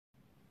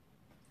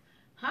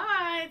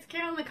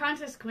Carolyn the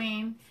Contest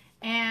Queen,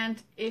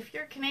 and if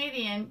you're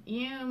Canadian,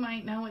 you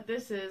might know what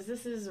this is.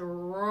 This is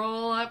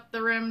roll up the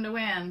rim to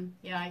win.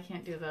 Yeah, I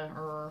can't do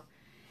the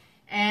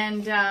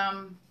And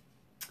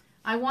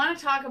I want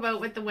to talk about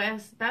what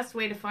the best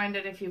way to find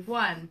out if you've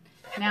won.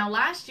 Now,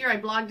 last year I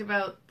blogged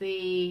about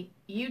the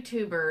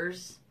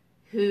YouTubers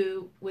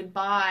who would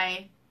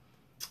buy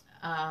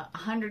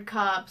 100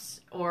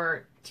 cups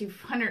or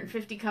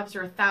 250 cups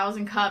or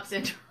 1,000 cups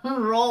and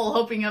roll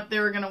hoping up they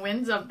were going to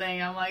win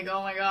something. I'm like,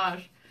 oh my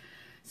gosh.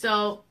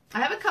 So I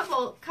have a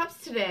couple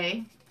cups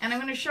today, and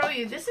I'm going to show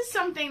you. This is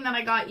something that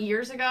I got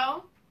years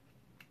ago.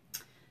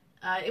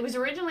 It was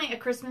originally a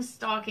Christmas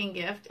stocking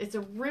gift. It's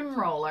a rim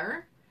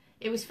roller.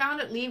 It was found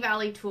at Lee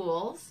Valley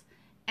Tools,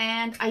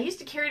 and I used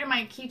to carry it in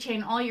my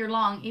keychain all year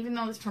long, even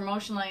though this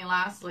promotion only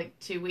lasts like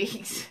 2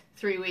 weeks,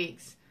 3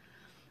 weeks.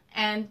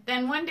 And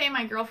then one day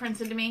my girlfriend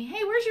said to me,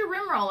 hey, where's your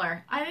rim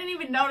roller? I didn't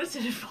even notice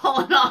it had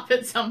fallen off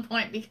at some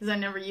point because I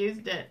never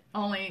used it,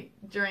 only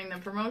during the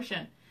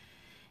promotion.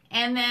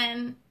 And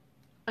then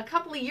a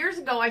couple of years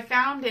ago, I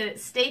found it at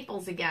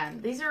Staples again.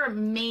 These are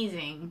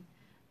amazing.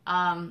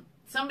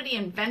 Somebody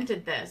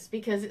invented this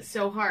because it's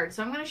so hard.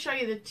 So I'm going to show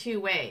you the two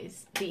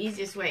ways, the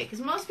easiest way. Because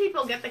most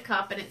people get the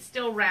cup and it's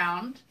still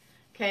round,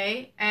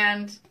 okay?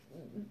 And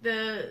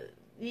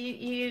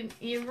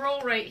you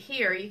roll right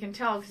here. You can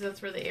tell because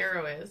that's where the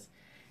arrow is.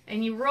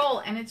 And you roll,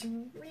 and it's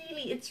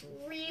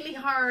really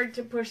hard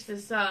to push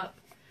this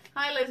up.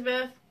 Hi,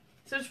 Elizabeth.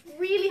 So it's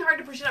really hard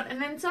to push it up. And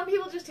then some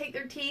people just take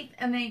their teeth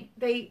and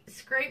they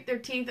scrape their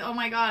teeth. Oh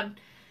my God.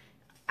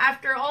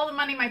 After all the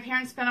money my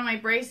parents spent on my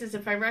braces,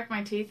 if I wreck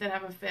my teeth, I'd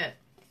have a fit.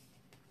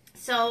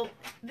 So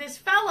this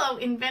fellow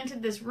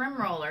invented this rim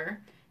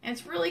roller, and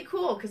it's really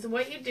cool because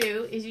what you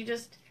do is you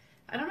just,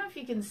 I don't know if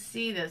you can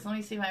see this. Let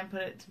me see if I can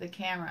put it to the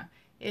camera.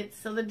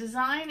 So the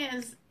design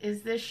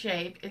is this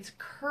shape. It's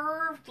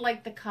curved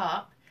like the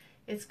cup.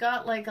 It's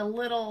got like a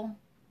little,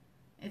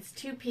 it's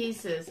two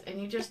pieces,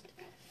 and you just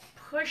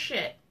push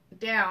it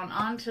down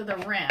onto the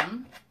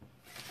rim.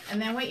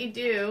 And then what you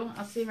do,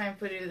 I'll see if I can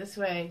put it this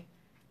way.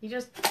 You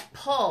just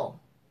pull,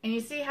 and you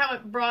see how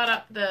it brought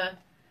up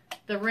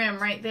the rim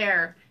right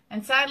there.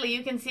 And sadly,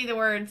 you can see the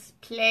words,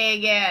 play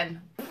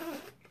again.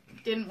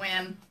 Didn't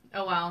win.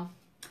 Oh well.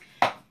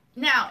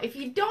 Now, if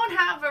you don't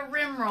have a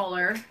rim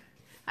roller,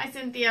 hi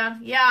Cynthia.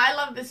 Yeah, I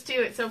love this too.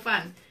 It's so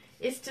fun.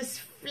 It's to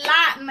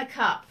flatten the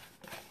cup.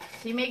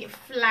 So you make it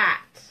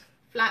flat.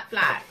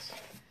 Flat.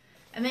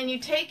 And then you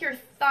take your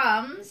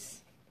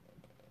thumbs.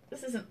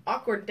 This is an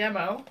awkward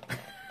demo.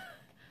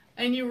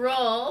 And you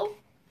roll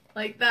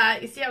like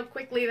that. You see how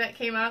quickly that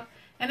came up?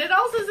 And it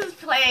also says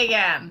play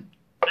again.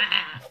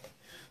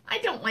 I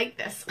don't like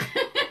this.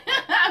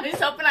 I was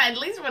hoping I at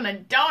least win a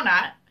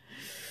donut.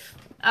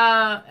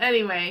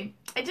 Anyway,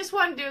 I just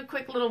wanted to do a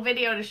quick little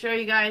video to show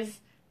you guys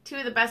two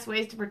of the best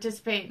ways to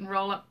participate and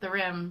roll up the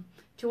rim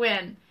to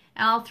win.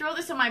 And I'll throw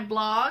this on my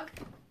blog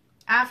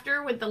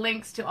after with the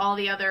links to all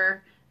the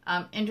other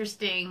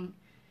interesting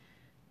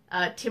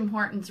Tim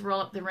Hortons roll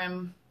up the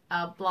rim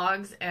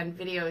blogs and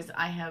videos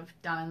I have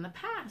done in the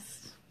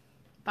past.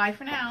 Bye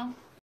for now.